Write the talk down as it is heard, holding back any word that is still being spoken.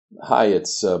Hi,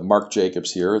 it's Mark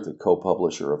Jacobs here, the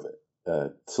co-publisher of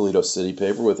Toledo City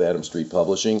Paper with Adam Street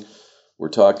Publishing. We're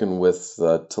talking with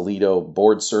Toledo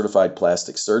board-certified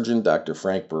plastic surgeon, Dr.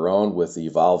 Frank Barone with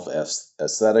Evolve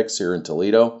Aesthetics here in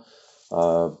Toledo.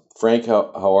 Frank,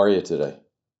 how are you today?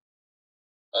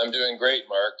 I'm doing great,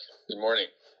 Mark. Good morning.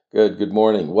 Good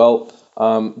morning. Well,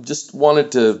 just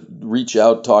wanted to reach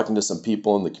out, talking to some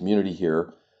people in the community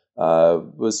here.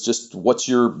 Was just what's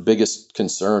your biggest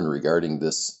concern regarding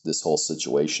this whole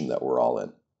situation that we're all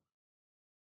in?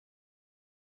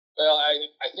 Well,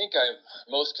 I think I'm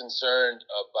most concerned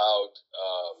about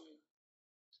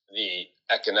the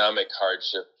economic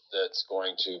hardship that's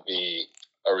going to be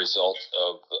a result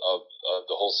of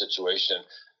the whole situation.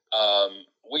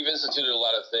 We've instituted a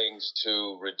lot of things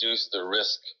to reduce the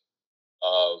risk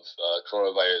of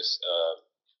coronavirus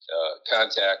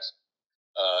contact,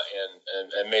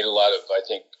 and made a lot of, I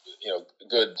think,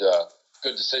 good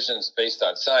decisions based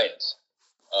on science.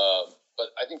 But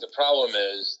I think the problem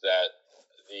is that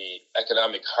the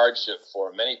economic hardship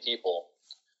for many people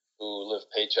who live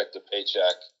paycheck to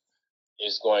paycheck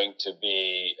is going to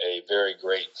be a very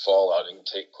great fallout and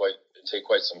take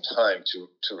quite some time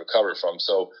to recover from.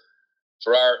 So,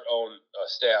 for our own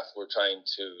staff, we're trying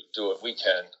to do what we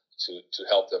can to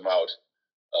help them out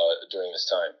during this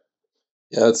time.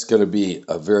 Yeah, it's going to be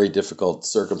a very difficult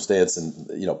circumstance, and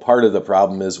part of the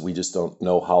problem is we just don't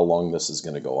know how long this is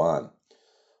going to go on.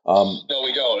 No,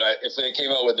 we don't. If they came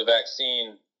out with the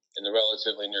vaccine in the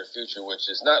relatively near future, which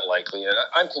is not likely, and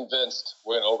I'm convinced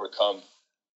we're going to overcome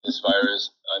this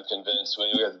virus. I'm convinced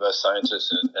we have the best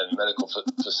scientists and medical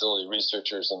facility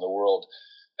researchers in the world,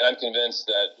 and I'm convinced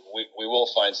that we will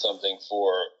find something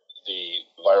for the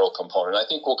viral component. I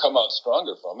think we'll come out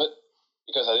stronger from it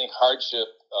because I think hardship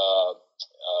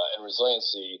and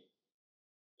resiliency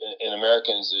in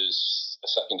Americans is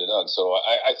second to none. So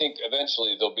I think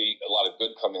eventually there'll be a lot of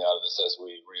good coming out of this as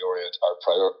we reorient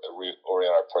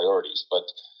our priorities. But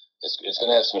it's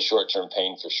going to have some short-term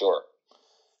pain for sure.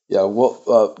 Yeah,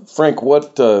 well, Frank,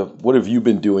 what have you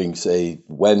been doing, say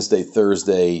Wednesday,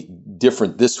 Thursday,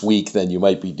 different this week than you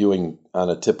might be doing on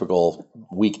a typical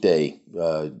weekday,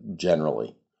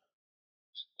 generally?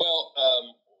 Well,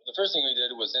 the first thing we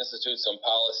did was institute some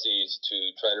policies to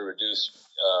try to reduce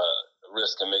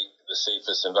risk and make the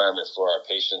safest environment for our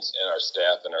patients and our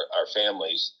staff and our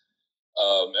families.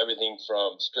 Everything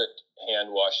from strict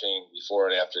hand washing before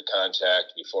and after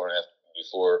contact, before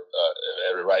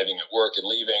arriving at work and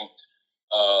leaving,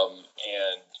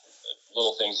 and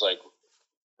little things like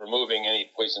removing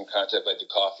any poison contact like the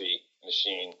coffee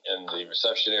machine in the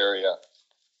reception area,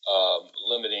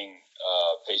 limiting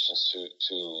patients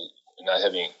to not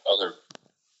having other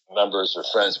members or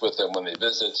friends with them when they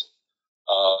visit,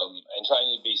 and trying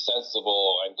to be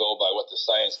sensible and go by what the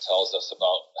science tells us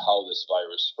about how this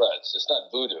virus spreads. It's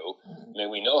not voodoo. I mean,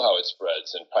 we know how it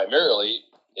spreads, and primarily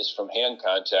it's from hand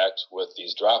contact with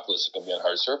these droplets that can be on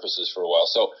hard surfaces for a while.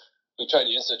 So we try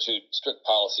to institute strict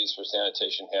policies for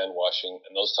sanitation, hand washing,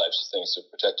 and those types of things to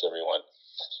protect everyone.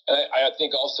 And I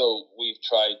think also we've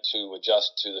tried to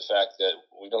adjust to the fact that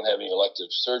we don't have any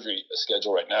elective surgery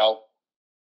scheduled right now.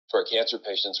 For our cancer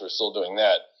patients, we're still doing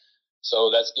that. So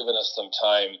that's given us some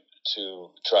time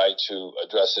to try to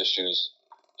address issues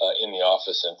in the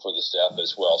office and for the staff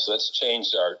as well. So that's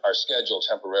changed our schedule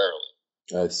temporarily.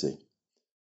 I see.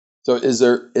 So is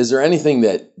there anything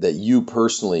that you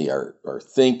personally are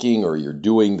thinking or you're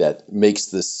doing that makes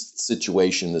this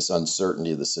situation, this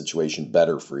uncertainty of the situation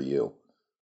better for you?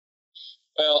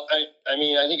 Well, I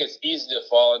mean, I think it's easy to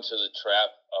fall into the trap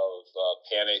of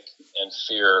panic and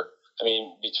fear. I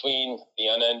mean, between the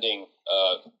unending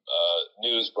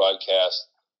news broadcast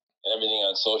and everything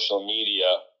on social media,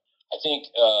 I think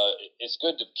it's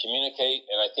good to communicate,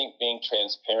 and I think being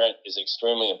transparent is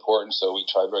extremely important. So we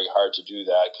try very hard to do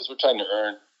that because we're trying to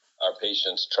earn our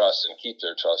patients' trust and keep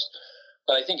their trust.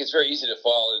 But I think it's very easy to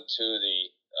fall into the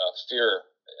fear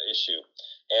issue,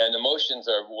 and emotions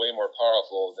are way more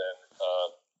powerful than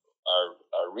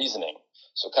our reasoning.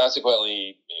 So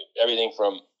consequently, everything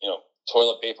from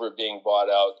toilet paper being bought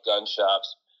out, gun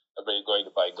shops, everybody going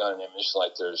to buy gun and ammunition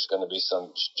like there's going to be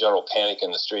some general panic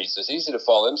in the streets. It's easy to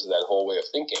fall into that whole way of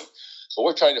thinking. But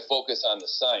we're trying to focus on the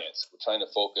science. We're trying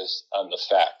to focus on the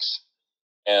facts.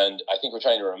 And I think we're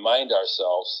trying to remind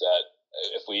ourselves that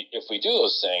if we do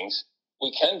those things,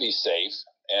 we can be safe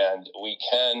and we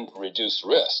can reduce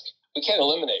risk. We can't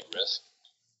eliminate risk.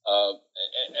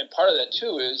 And part of that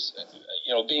too is,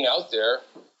 being out there,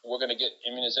 we're going to get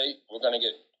immunization. We're going to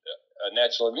get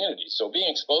natural immunity. So being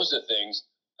exposed to things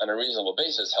on a reasonable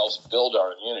basis helps build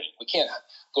our immunity. We can't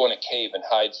go in a cave and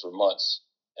hide for months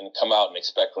and come out and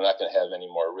expect we're not going to have any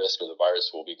more risk or the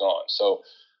virus will be gone. So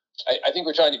I think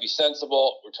we're trying to be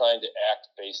sensible. We're trying to act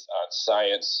based on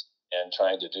science and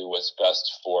trying to do what's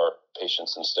best for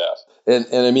patients and staff. And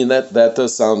I mean, that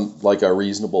does sound like a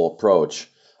reasonable approach.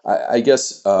 I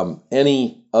guess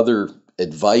any other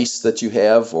advice that you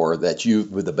have, or that you,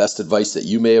 with the best advice that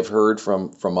you may have heard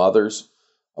from others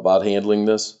about handling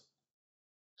this?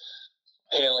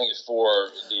 Handling it for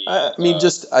the. I mean,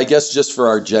 I guess just for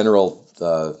our general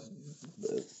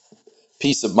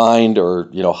peace of mind, or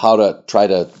how to try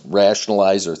to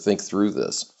rationalize or think through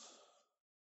this.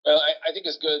 Well, I think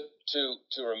it's good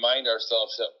to remind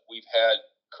ourselves that we've had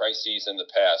crises in the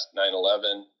past: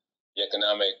 9/11, the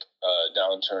economic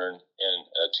downturn in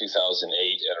 2008,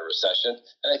 and a recession.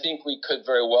 And I think we could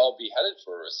very well be headed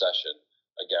for a recession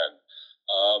again.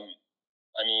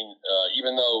 I mean,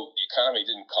 even though the economy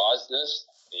didn't cause this,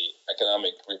 the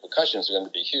economic repercussions are going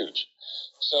to be huge.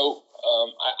 So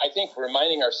I think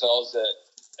reminding ourselves that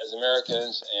as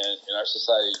Americans and in our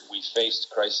society, we faced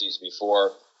crises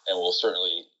before, and we'll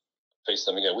certainly face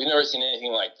them again. We've never seen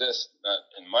anything like this, not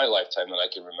in my lifetime that I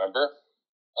can remember.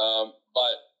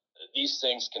 But these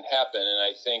things can happen, and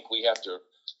I think we have to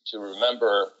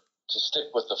remember to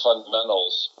stick with the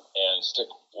fundamentals and stick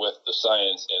with the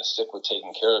science and stick with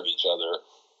taking care of each other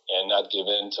and not give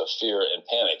in to fear and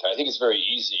panic. I think it's very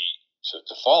easy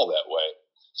to fall that way.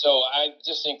 So I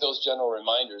just think those general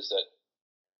reminders that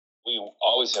we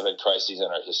always have had crises in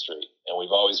our history and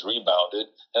we've always rebounded.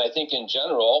 And I think in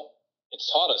general, it's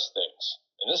taught us things.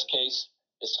 In this case,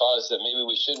 it's taught us that maybe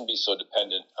we shouldn't be so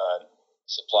dependent on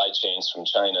supply chains from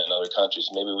China and other countries.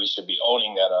 Maybe we should be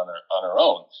owning that on our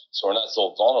own, so we're not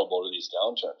so vulnerable to these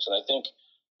downturns. And I think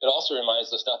it also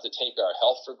reminds us not to take our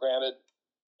health for granted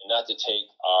and not to take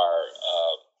our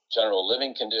general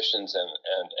living conditions and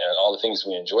all the things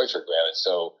we enjoy for granted.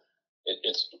 So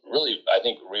it's really, I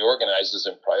think, reorganizes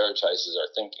and prioritizes our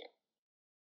thinking.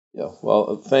 Yeah,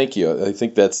 well, thank you. I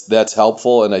think that's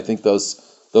helpful, and I think those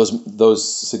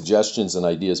suggestions and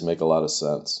ideas make a lot of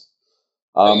sense.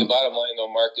 I think the bottom line,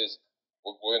 though, Mark, is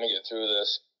we're going to get through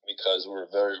this because we're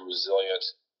a very resilient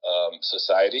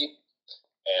society,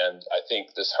 and I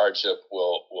think this hardship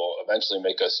will eventually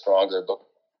make us stronger, but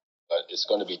it's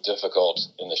going to be difficult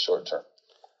in the short term.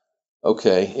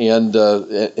 Okay, and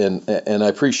I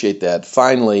appreciate that.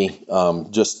 Finally,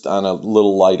 just on a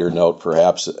little lighter note,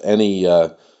 perhaps, any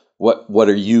what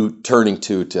are you turning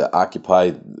to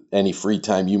occupy any free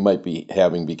time you might be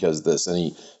having because of this?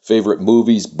 Any favorite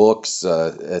movies, books,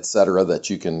 etc. that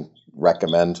you can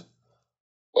recommend?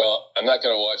 Well, I'm not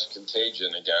going to watch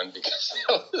Contagion again because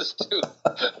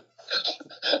that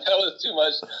was too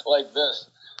much like this.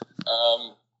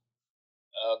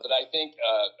 But I think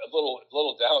a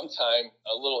little downtime,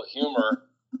 a little humor,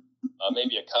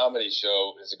 maybe a comedy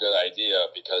show is a good idea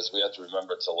because we have to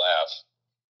remember to laugh.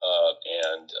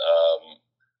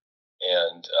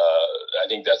 And I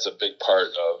think that's a big part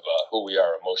of who we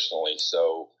are emotionally.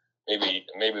 So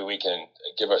maybe we can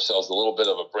give ourselves a little bit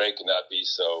of a break and not be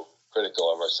so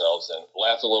critical of ourselves and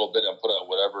laugh a little bit and put out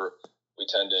whatever we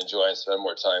tend to enjoy and spend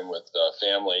more time with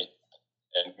family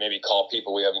and maybe call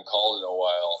people we haven't called in a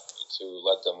while to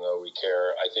let them know we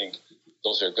care. I think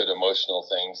those are good emotional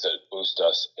things that boost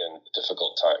us in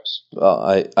difficult times. Well,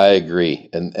 I agree.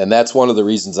 And that's one of the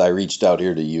reasons I reached out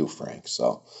here to you, Frank.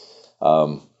 So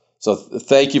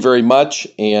thank you very much.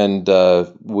 And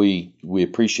we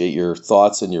appreciate your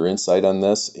thoughts and your insight on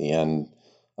this. And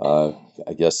I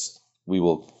guess we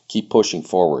will keep pushing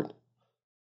forward.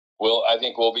 Well, I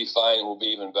think we'll be fine. We'll be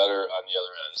even better on the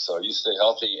other end. So you stay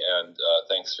healthy, and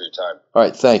thanks for your time. All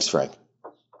right. Thanks, Frank.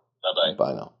 Bye-bye.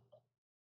 Bye now.